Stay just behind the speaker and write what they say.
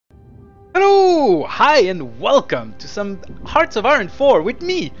Hello, hi, and welcome to some Hearts of Iron 4 with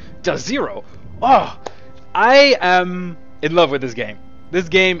me, Dozero. Oh, I am in love with this game. This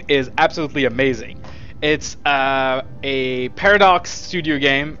game is absolutely amazing. It's a Paradox Studio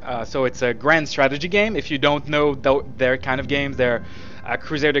game, so it's a grand strategy game. If you don't know their kind of games, they're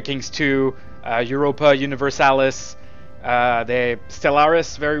Crusader Kings 2, Europa Universalis, the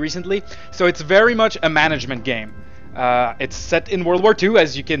Stellaris very recently. So it's very much a management game. It's set in World War II,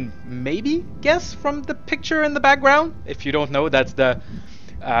 as you can maybe guess from the picture in the background. If you don't know, that's the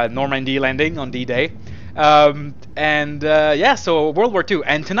Normandy landing on D-Day. Yeah, so World War II.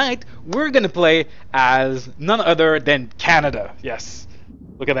 And tonight, we're going to play as none other than Canada. Yes,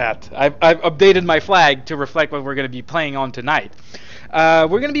 look at that. I've updated my flag to reflect what we're going to be playing on tonight. We're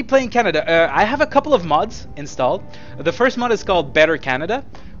going to be playing Canada. I have a couple of mods installed. The first mod is called Better Canada,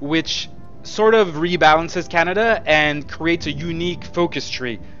 which sort of rebalances Canada and creates a unique focus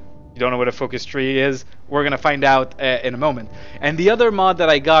tree. You don't know what a focus tree is? We're gonna find out in a moment. And the other mod that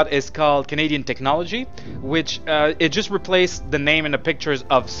I got is called Canadian Technology, which it just replaced the name and the pictures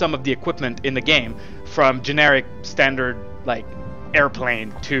of some of the equipment in the game from generic standard like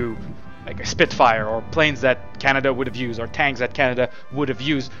airplane to like a Spitfire or planes that Canada would have used or tanks that Canada would have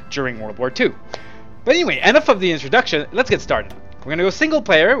used during World War II. But anyway, enough of the introduction. Let's get started. We're going to go single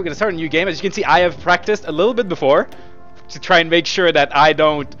player. We're going to start a new game. As you can see, I have practiced a little bit before to try and make sure that I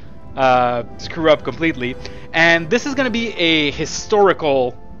don't screw up completely. And this is going to be a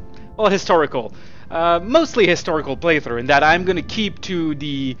historical, mostly historical playthrough, in that I'm going to keep to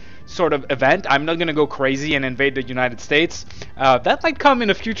the sort of event. I'm not going to go crazy and invade the United States. That might come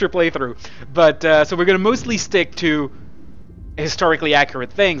in a future playthrough. But so we're going to mostly stick to historically accurate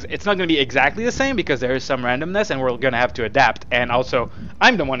things. It's not going to be exactly the same because there is some randomness and we're going to have to adapt, and also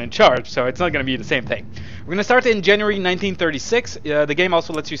I'm the one in charge, so it's not going to be the same thing. We're going to start in January 1936. The game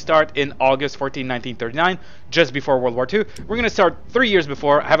also lets you start in August 14, 1939, just before World War II. We're going to start 3 years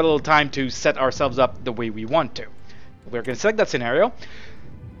before, have a little time to set ourselves up the way we want to. We're going to select that scenario.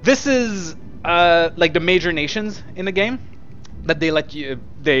 This is like the major nations in the game that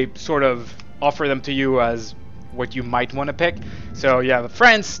they sort of offer them to you as what you might want to pick. So you have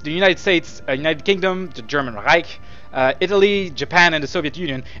France, the United States, United Kingdom, the German Reich, Italy, Japan, and the Soviet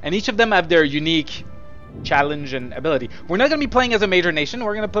Union, and each of them have their unique challenge and ability. We're not going to be playing as a major nation.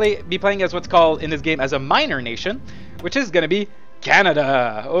 We're going to be playing as what's called in this game as a minor nation, which is going to be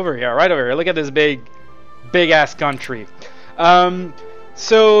Canada. Over here, right over here. Look at this big ass country.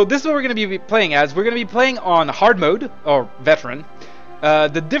 So this is what we're going to be playing as. We're going to be playing on hard mode, or veteran.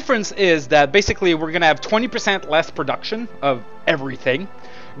 The difference is that basically we're going to have 20% less production of everything.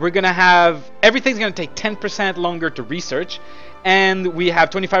 We're going to have, everything's going to take 10% longer to research, and we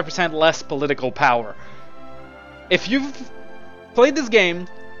have 25% less political power. If you've played this game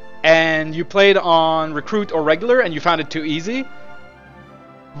and you played on recruit or regular and you found it too easy,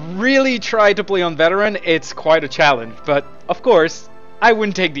 really try to play on veteran. It's quite a challenge, but of course I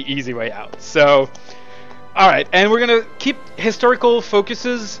wouldn't take the easy way out. So alright, and we're going to keep historical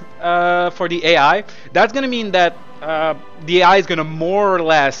focuses for the AI. That's going to mean that the AI is going to more or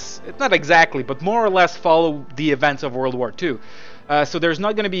less, not exactly, but more or less follow the events of World War II. So there's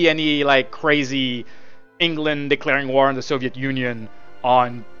not going to be any like crazy England declaring war on the Soviet Union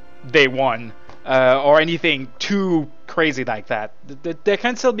on day one, or anything too crazy like that. There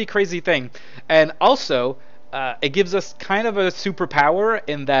can still be crazy thing. And also, it gives us kind of a superpower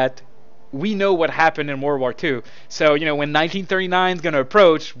in that we know what happened in World War II. So, you know, when 1939 is going to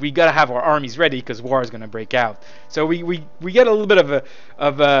approach, we got to have our armies ready because war is going to break out. So we get a little bit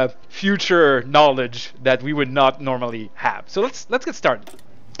of a future knowledge that we would not normally have. So let's get started.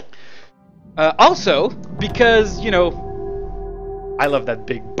 Also, because, you know, I love that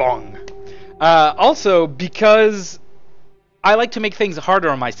big bong. Also, because I like to make things harder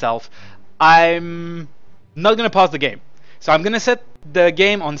on myself, I'm not going to pause the game. So I'm going to set the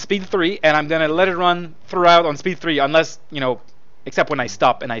game on speed 3, and I'm going to let it run throughout on speed 3, unless, you know, except when I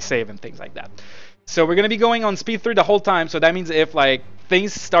stop and I save and things like that. So we're going to be going on speed 3 the whole time, so that means if, like,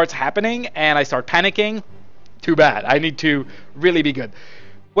 things starts happening and I start panicking, too bad. I need to really be good.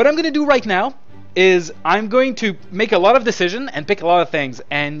 What I'm going to do right now is I'm going to make a lot of decisions and pick a lot of things,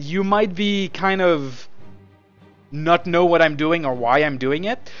 and you might be kind of not know what I'm doing or why I'm doing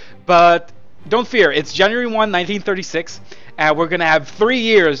it, but don't fear, it's January 1, 1936, and we're going to have 3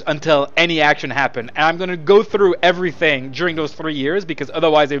 years until any action happens. And I'm going to go through everything during those 3 years, because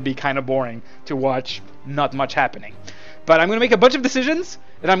otherwise it would be kind of boring to watch not much happening. But I'm going to make a bunch of decisions,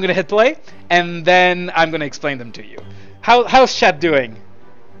 and I'm going to hit play, and then I'm going to explain them to you. How's chat doing?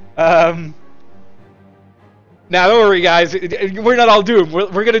 Now, don't worry, guys. We're not all doomed.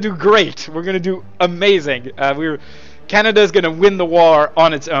 We're gonna do great. We're gonna do amazing. Canada's gonna win the war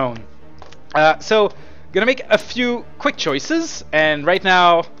on its own. So, gonna make a few quick choices, and right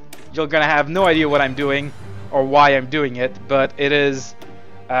now, you're gonna have no idea what I'm doing or why I'm doing it, but it is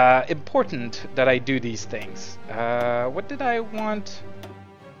important that I do these things. What did I want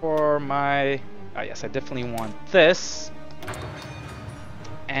for my... Ah, yes, I definitely want this.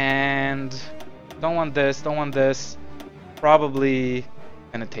 And... don't want this, don't want this. Probably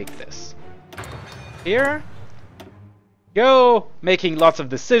gonna take this. Here. Go! Making lots of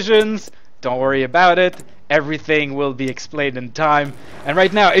decisions. Don't worry about it. Everything will be explained in time. And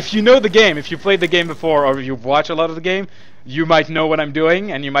right now, if you know the game, if you played the game before, or if you've watched a lot of the game, you might know what I'm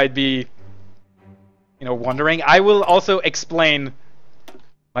doing, and you might be, you know, wondering. I will also explain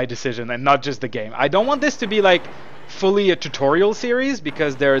my decision, and not just the game. I don't want this to be like fully a tutorial series,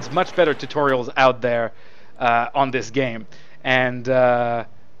 because there's much better tutorials out there on this game. And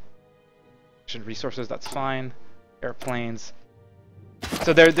resources, that's fine. Airplanes.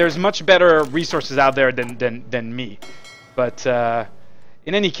 So there's much better resources out there than me. But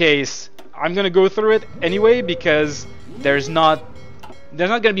in any case, I'm gonna go through it anyway, because there's not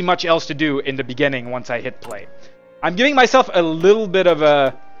gonna be much else to do in the beginning once I hit play. I'm giving myself a little bit of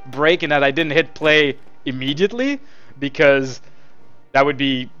a break in that I didn't hit play immediately, because that would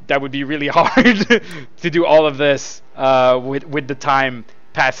be really hard to do all of this with the time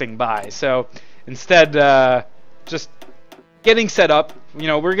passing by. So instead, just getting set up. You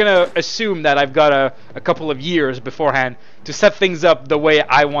know, we're gonna assume that I've got a couple of years beforehand to set things up the way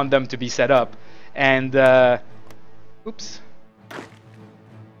I want them to be set up. And oops.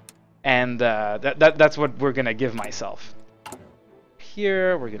 And that's what we're gonna give myself.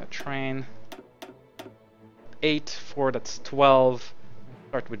 Here we're gonna train 8, 4, that's 12.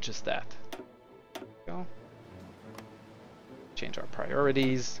 Start with just that. Go. Change our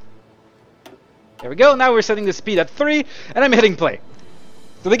priorities. There we go. Now we're setting the speed at 3, and I'm hitting play.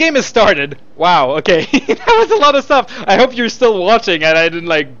 So the game has started. Wow. Okay, that was a lot of stuff. I hope you're still watching, and I didn't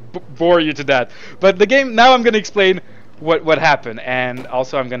like bore you to death. But the game. Now I'm gonna explain what happened, and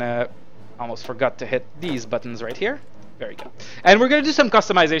also I'm gonna almost forgot to hit these buttons right here. Very good. And we're gonna do some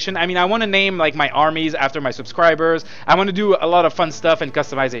customization. I mean, I want to name like my armies after my subscribers. I want to do a lot of fun stuff and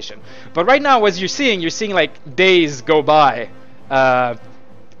customization. But right now, as you're seeing like days go by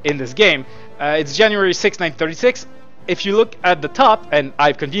in this game. It's January 6, 1936. If you look at the top, and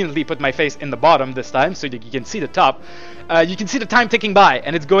I've conveniently put my face in the bottom this time so that you can see the top, you can see the time ticking by,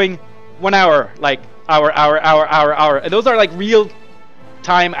 and it's going 1 hour, like hour. And those are like real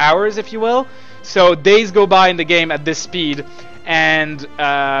time hours, if you will. So days go by in the game at this speed, and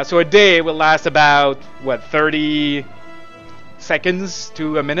so a day will last about, what, 30 seconds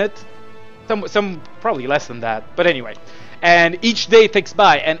to a minute? Some probably less than that, but anyway. And each day ticks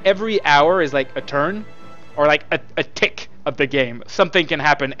by, and every hour is like a turn, or like a tick of the game. Something can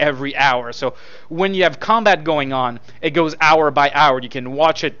happen every hour. So when you have combat going on, it goes hour by hour. You can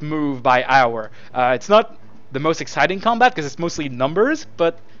watch it move by hour. It's not the most exciting combat because it's mostly numbers,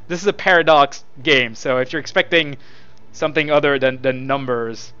 but this is a paradox game. So if you're expecting something other than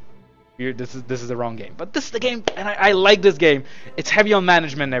numbers, this is the wrong game. But this is the game, and I like this game. It's heavy on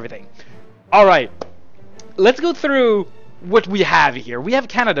management and everything. All right, let's go through what we have here. We have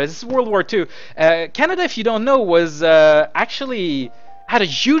Canada. This is World War II. Canada, if you don't know, was actually had a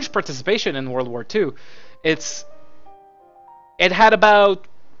huge participation in World War II. It had about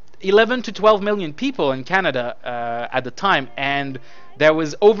 11 to 12 million people in Canada at the time, and there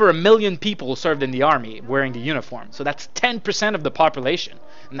was over 1 million people served in the army wearing the uniform. So that's 10% of the population,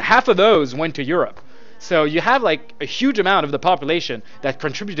 and half of those went to Europe. So you have like a huge amount of the population that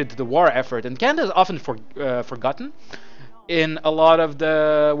contributed to the war effort, and Canada is often forgotten in a lot of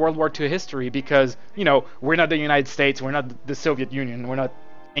the World War II history because, you know, we're not the United States, we're not the Soviet Union, we're not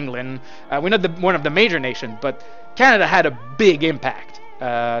England, we're not one of the major nations, but Canada had a big impact.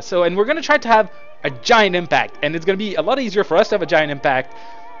 And we're going to try to have a giant impact, and it's going to be a lot easier for us to have a giant impact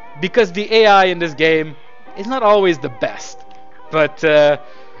because the AI in this game is not always the best. But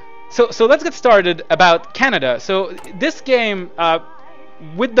so let's get started about Canada. So this game,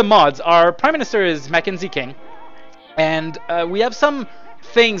 with the mods, our Prime Minister is Mackenzie King, and we have some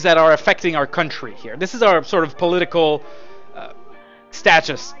things that are affecting our country here. This is our sort of political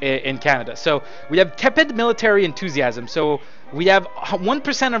status in Canada. So we have tepid military enthusiasm. So we have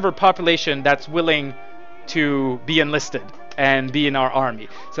 1% of our population that's willing to be enlisted and be in our army.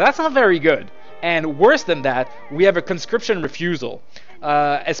 So that's not very good. And worse than that, we have a conscription refusal.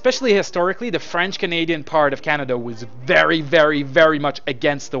 Especially historically, the French-Canadian part of Canada was very, very, very much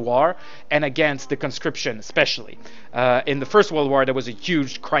against the war and against the conscription, especially. In the First World War, there was a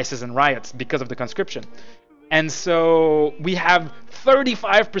huge crisis and riots because of the conscription. And so we have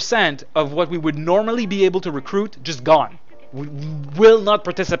 35% of what we would normally be able to recruit just gone. We will not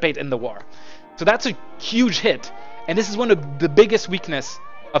participate in the war. So that's a huge hit. And this is one of the biggest weakness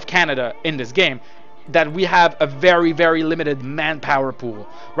of Canada in this game, that we have a very, very limited manpower pool.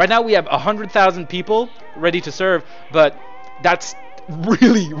 Right now we have 100,000 people ready to serve, but that's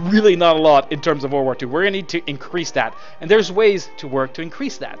really, really not a lot in terms of World War II. We're going to need to increase that, and there's ways to work to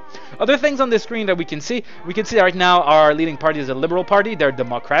increase that. Other things on this screen that we can see right now our leading party is a Liberal Party. They're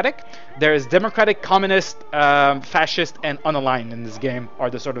democratic. There's Democratic, Communist, Fascist, and Unaligned in this game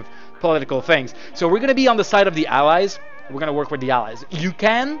are the sort of political things. So we're going to be on the side of the Allies. We're going to work with the Allies. You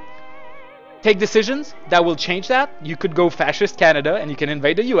can take decisions that will change that. You could go fascist Canada and you can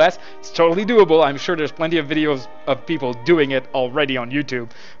invade the US. It's totally doable. I'm sure there's plenty of videos of people doing it already on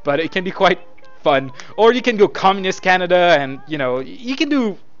YouTube, but it can be quite fun. Or you can go communist Canada, and you know, you can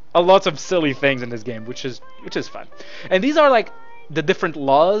do a lots of silly things in this game, which is fun. And these are like the different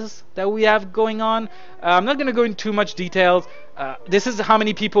laws that we have going on. I'm not going to go into too much details. This is how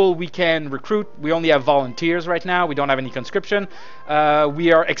many people we can recruit. We only have volunteers right now. We don't have any conscription.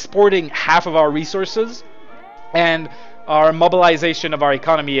 We are exporting half of our resources, and our mobilization of our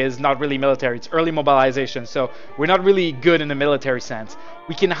economy is not really military. It's early mobilization, so we're not really good in the military sense.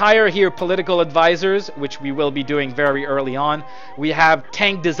 We can hire here political advisors, which we will be doing very early on. We have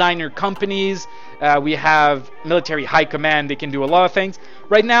tank designer companies. We have military high command. They can do a lot of things.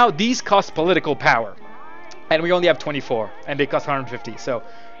 Right now, these cost political power, and we only have 24, and they cost 150. So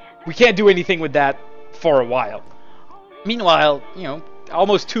we can't do anything with that for a while. Meanwhile, you know,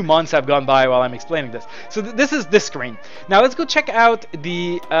 almost 2 months have gone by while I'm explaining this. So this is this screen. Now let's go check out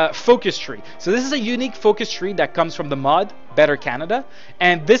the focus tree. So this is a unique focus tree that comes from the mod Better Canada,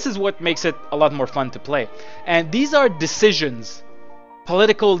 and this is what makes it a lot more fun to play. And these are decisions,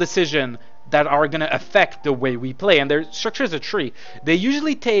 political decisions, that are going to affect the way we play, and they're structured as a tree. They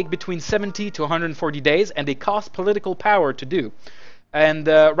usually take between 70 to 140 days, and they cost political power to do. And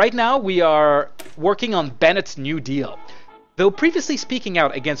right now we are working on Bennett's New Deal. Though previously speaking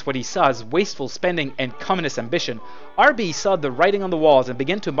out against what he saw as wasteful spending and communist ambition, RB saw the writing on the walls and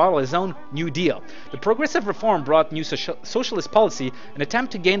began to model his own New Deal. The progressive reform brought new socialist policy, an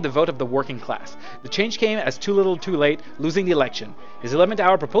attempt to gain the vote of the working class. The change came as too little too late, losing the election. His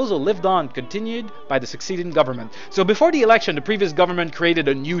 11th-hour proposal lived on, continued by the succeeding government. So before the election, the previous government created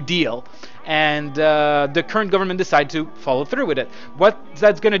a New Deal, and the current government decided to follow through with it. What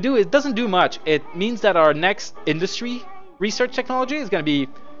that's going to do, it doesn't do much. It means that our next industry research technology is going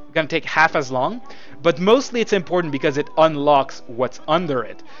to take half as long, but mostly it's important because it unlocks what's under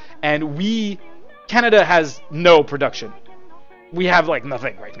it. And Canada has no production. We have like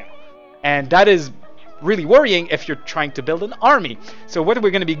nothing right now. And that is really worrying if you're trying to build an army. So what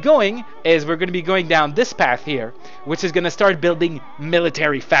we're going to be going is we're going to be going down this path here, which is going to start building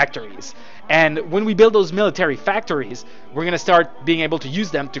military factories. And when we build those military factories, we're going to start being able to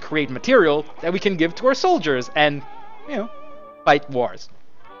use them to create material that we can give to our soldiers and, you know, fight wars.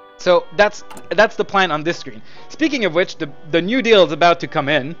 So that's the plan on this screen. Speaking of which, the New Deal is about to come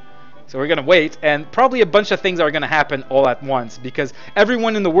in. So we're going to wait, and probably a bunch of things are going to happen all at once because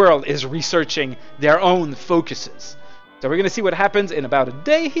everyone in the world is researching their own focuses. So we're going to see what happens in about a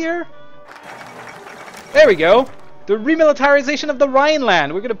day here. There we go. The remilitarization of the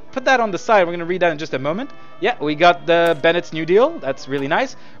Rhineland. We're going to put that on the side. We're going to read that in just a moment. Yeah, we got the Bennett's New Deal. That's really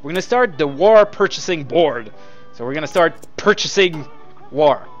nice. We're going to start the War Purchasing Board. So we're going to start purchasing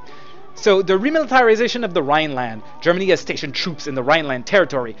war. So the remilitarization of the Rhineland. Germany has stationed troops in the Rhineland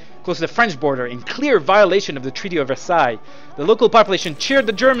territory, close to the French border, in clear violation of the Treaty of Versailles. The local population cheered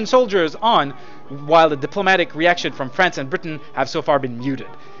the German soldiers on, while the diplomatic reaction from France and Britain have so far been muted.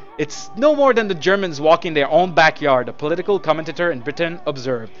 It's no more than the Germans walking their own backyard, a political commentator in Britain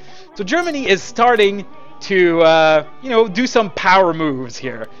observed. So Germany is starting to, do some power moves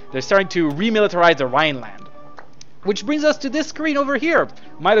here. They're starting to remilitarize the Rhineland. Which brings us to this screen over here.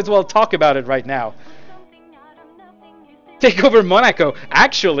 Might as well talk about it right now. Take over Monaco.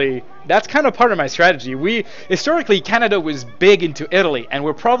 Actually, that's kind of part of my strategy. Historically, Canada was big into Italy, and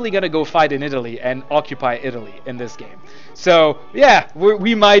we're probably going to go fight in Italy and occupy Italy in this game. So, yeah,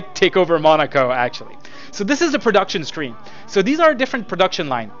 we might take over Monaco, actually. So this is the production screen. So these are different production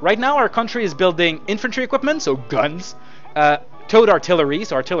line. Right now, our country is building infantry equipment, so guns, towed artillery,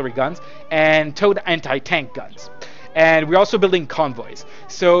 so artillery guns, and towed anti-tank guns. And we're also building convoys.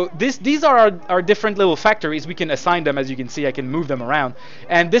 So these are our different little factories. We can assign them, as you can see. I can move them around.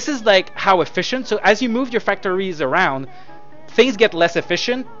 And this is like how efficient. So as you move your factories around, things get less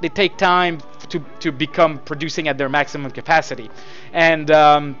efficient. They take time to become producing at their maximum capacity.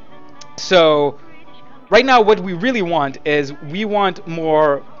 And so right now what we really want is we want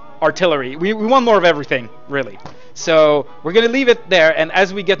more artillery. We want more of everything, really. So we're going to leave it there, and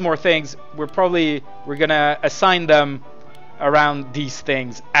as we get more things, we're going to assign them around these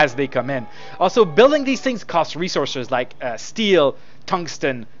things as they come in. Also, building these things costs resources like steel,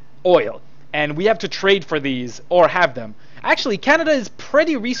 tungsten, oil, and we have to trade for these or have them. Actually, Canada is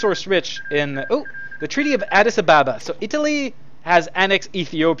pretty resource rich in the Treaty of Addis Ababa. So Italy has annexed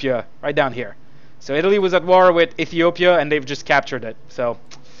Ethiopia right down here. So Italy was at war with Ethiopia, and they've just captured it. So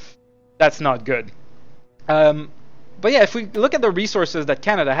that's not good. But yeah, if we look at the resources that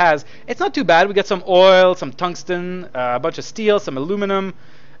Canada has, it's not too bad. We got some oil, some tungsten, a bunch of steel, some aluminum.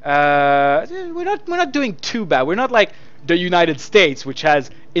 We're not doing too bad. We're not like the United States, which has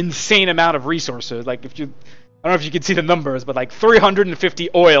insane amount of resources. Like I don't know if you can see the numbers, but like 350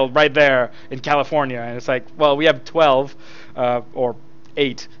 oil right there in California, and it's like, well, we have 12 or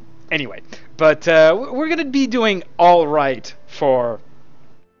 8 anyway. But we're gonna be doing all right for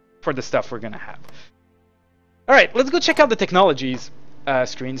the stuff we're gonna have. All right, let's go check out the technologies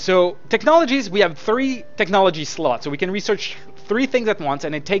screen. So technologies, we have 3 technology slots, so we can research 3 things at once,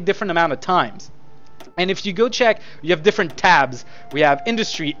 and it take different amount of times. And if you go check, you have different tabs. We have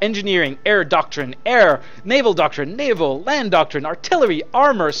industry, engineering, air doctrine, air, naval doctrine, naval, land doctrine, artillery,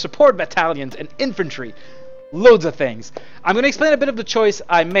 armor, support battalions, and infantry. Loads of things. I'm going to explain a bit of the choice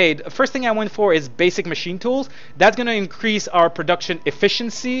I made. First thing I went for is basic machine tools. That's going to increase our production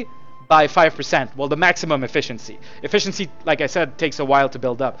efficiency by 5%. Well, the maximum efficiency. Efficiency, like I said, takes a while to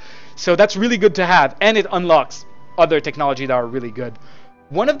build up. So that's really good to have, and it unlocks other technology that are really good.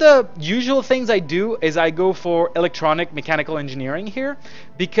 One of the usual things I do is I go for electronic mechanical engineering here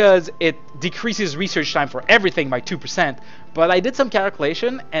because it decreases research time for everything by 2%. But I did some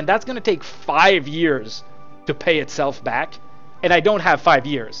calculation, and that's going to take 5 years to pay itself back, and I don't have 5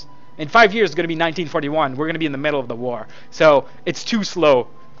 years. In 5 years, it's going to be 1941. We're going to be in the middle of the war. So it's too slow.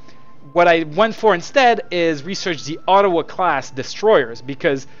 What I went for instead is research the Ottawa class destroyers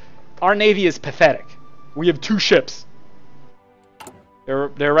because our Navy is pathetic. We have 2 ships.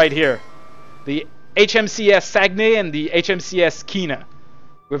 They're right here. The HMCS Saguenay and the HMCS Kena.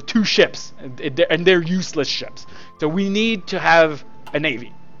 We have 2 ships, and they're useless ships. So we need to have a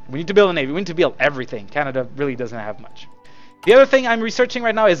Navy. We need to build a Navy. We need to build everything. Canada really doesn't have much. The other thing I'm researching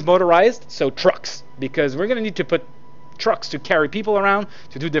right now is motorized, so trucks, because we're going to need to put trucks to carry people around,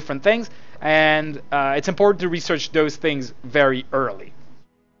 to do different things, and it's important to research those things very early.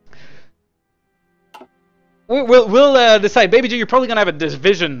 We'll decide. Baby J, you're probably going to have a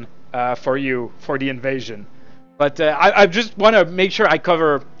division for you for the invasion, but I just want to make sure I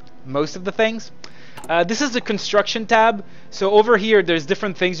cover most of the things. This is the construction tab. So over here, there's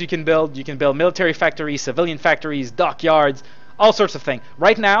different things you can build. You can build military factories, civilian factories, dockyards, all sorts of things.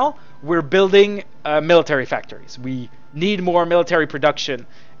 Right now, we're building military factories. We need more military production,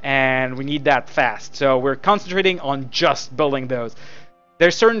 and we need that fast. So we're concentrating on just building those.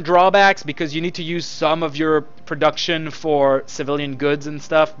 There's certain drawbacks because you need to use some of your production for civilian goods and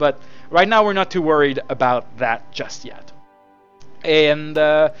stuff, but right now we're not too worried about that just yet. And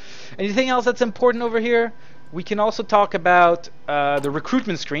anything else that's important over here? We can also talk about the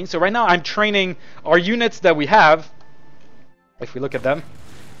recruitment screen. So right now I'm training our units that we have. If we look at them,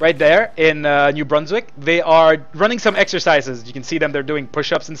 right there in New Brunswick, they are running some exercises. You can see them, they're doing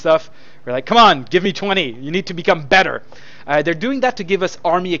push-ups and stuff. We're like, come on, give me 20. You need to become better. They're doing that to give us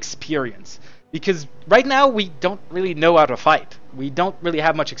army experience. Because right now we don't really know how to fight. We don't really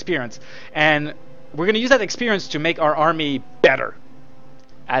have much experience. And we're going to use that experience to make our army better,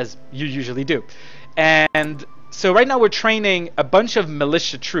 as you usually do. And so right now we're training a bunch of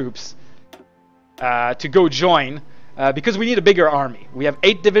militia troops to go join because we need a bigger army. We have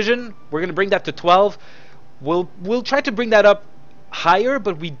 8 division. We're going to bring that to 12. We'll try to bring that up higher,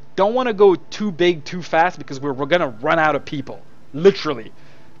 but we don't want to go too big too fast because we're going to run out of people. Literally.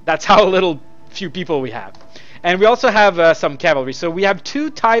 That's how little few people we have. And we also have some cavalry. So we have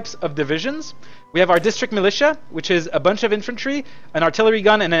 2 types of divisions. We have our district militia, which is a bunch of infantry, an artillery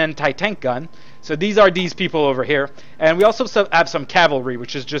gun, and an anti-tank gun. So these are these people over here. And we also have some cavalry,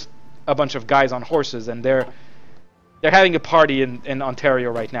 which is just a bunch of guys on horses, and they're having a party in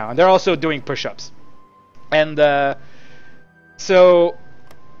Ontario right now, and they're also doing push-ups. And so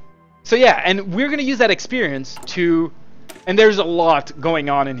yeah, and we're going to use that experience to, and there's a lot going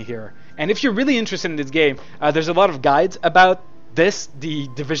on in here. And if you're really interested in this game, there's a lot of guides about this, the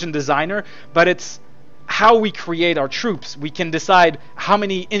Division Designer, but it's how we create our troops. We can decide how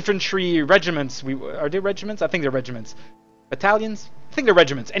many infantry regiments are they regiments? I think they're regiments. Battalions? I think they're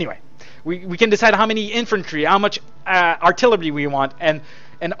regiments. Anyway, we can decide how many infantry, how much artillery we want, and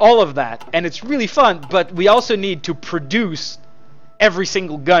all of that. And it's really fun, but we also need to produce every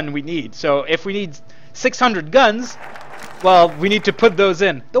single gun we need. So if we need 600 guns, well, we need to put those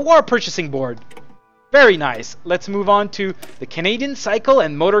in. The War Purchasing Board. Very nice. Let's move on to the Canadian Cycle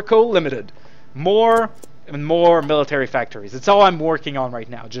and Motor Co. Limited. More and more military factories. It's all I'm working on right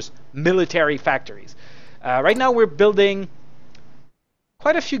now, just military factories. Right now we're building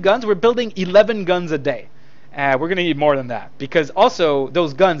quite a few guns. We're building 11 guns a day. We're going to need more than that, because also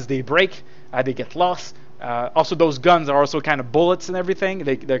those guns, they break, they get lost. Also those guns are also kind of bullets and everything.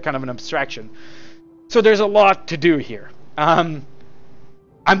 They're kind of an abstraction. So there's a lot to do here. I'm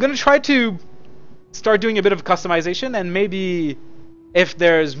going to try to start doing a bit of customization, and maybe if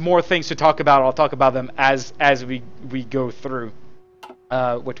there's more things to talk about, I'll talk about them as we go through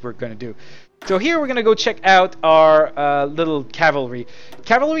what we're going to do. So here we're going to go check out our little cavalry.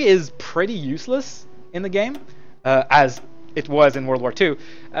 Cavalry is pretty useless in the game, as it was in World War II,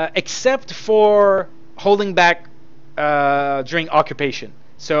 except for holding back during occupation.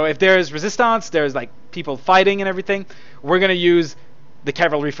 So if there's resistance, there's like people fighting and everything, we're going to use the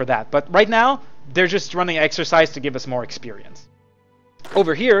cavalry for that. But right now, they're just running exercise to give us more experience.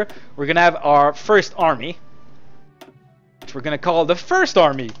 Over here, we're going to have our first army, which we're going to call the First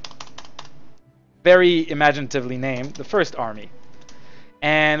Army. Very imaginatively named, the First Army.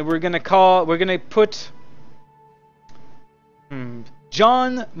 And we're going to put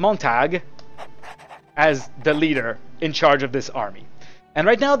John Montag as the leader in charge of this army. And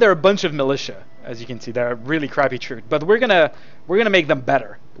right now, there are a bunch of militia, as you can see. They're really crappy troops, but we're gonna make them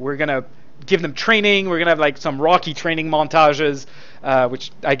better. We're gonna give them training. We're gonna have like some Rocky training montages,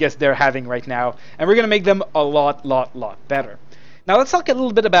 which I guess they're having right now, and we're gonna make them a lot better. Now let's talk a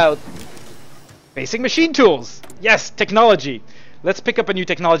little bit about basic machine tools. Yes, technology. Let's pick up a new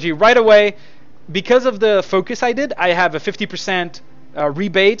technology right away. Because of the focus I did, I have a 50%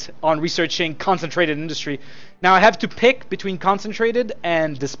 rebate on researching concentrated industry. Now I have to pick between concentrated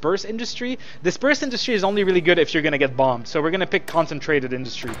and dispersed industry. Dispersed industry is only really good if you're going to get bombed. So we're going to pick concentrated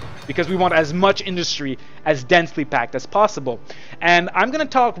industry because we want as much industry as densely packed as possible. And I'm going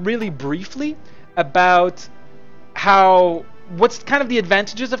to talk really briefly about what's kind of the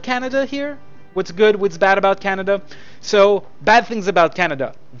advantages of Canada here. What's good, what's bad about Canada. So bad things about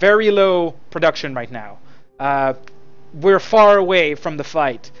Canada. Very low production right now. We're far away from the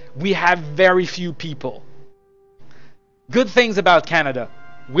fight. We have very few people. Good things about Canada.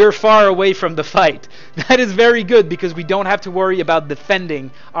 We're far away from the fight. That is very good because we don't have to worry about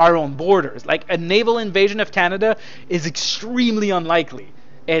defending our own borders. Like a naval invasion of Canada is extremely unlikely.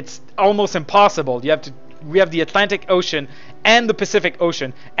 It's almost impossible. We have the Atlantic Ocean and the Pacific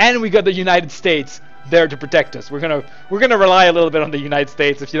Ocean, and we got the United States there to protect us. We're gonna rely a little bit on the United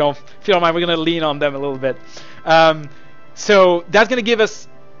States. If you don't mind, we're gonna lean on them a little bit. So that's gonna give us.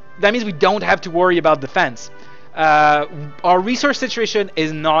 That means we don't have to worry about defense. Our resource situation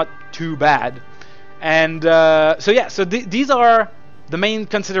is not too bad, and so these are the main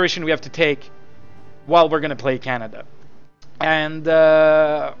consideration we have to take while we're gonna play Canada. And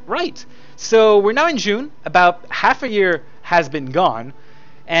right, so we're now in June. About half a year has been gone,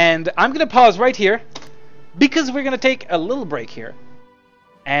 and I'm gonna pause right here because we're gonna take a little break here,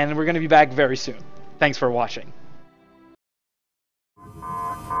 and we're gonna be back very soon. Thanks for watching.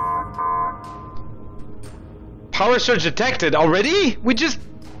 Power surge detected already? We just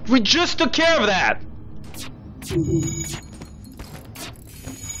took care of that.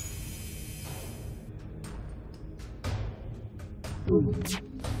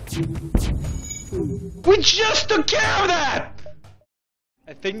 We just took care of that.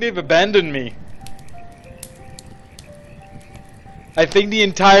 I think they've abandoned me. I think the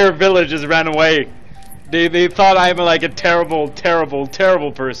entire village has ran away. They thought I'm like a terrible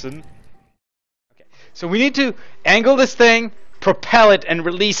person. Okay, so we need to angle this thing, propel it, and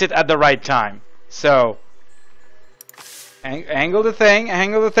release it at the right time. So, angle the thing,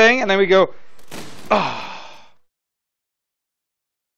 and then we go. Oh.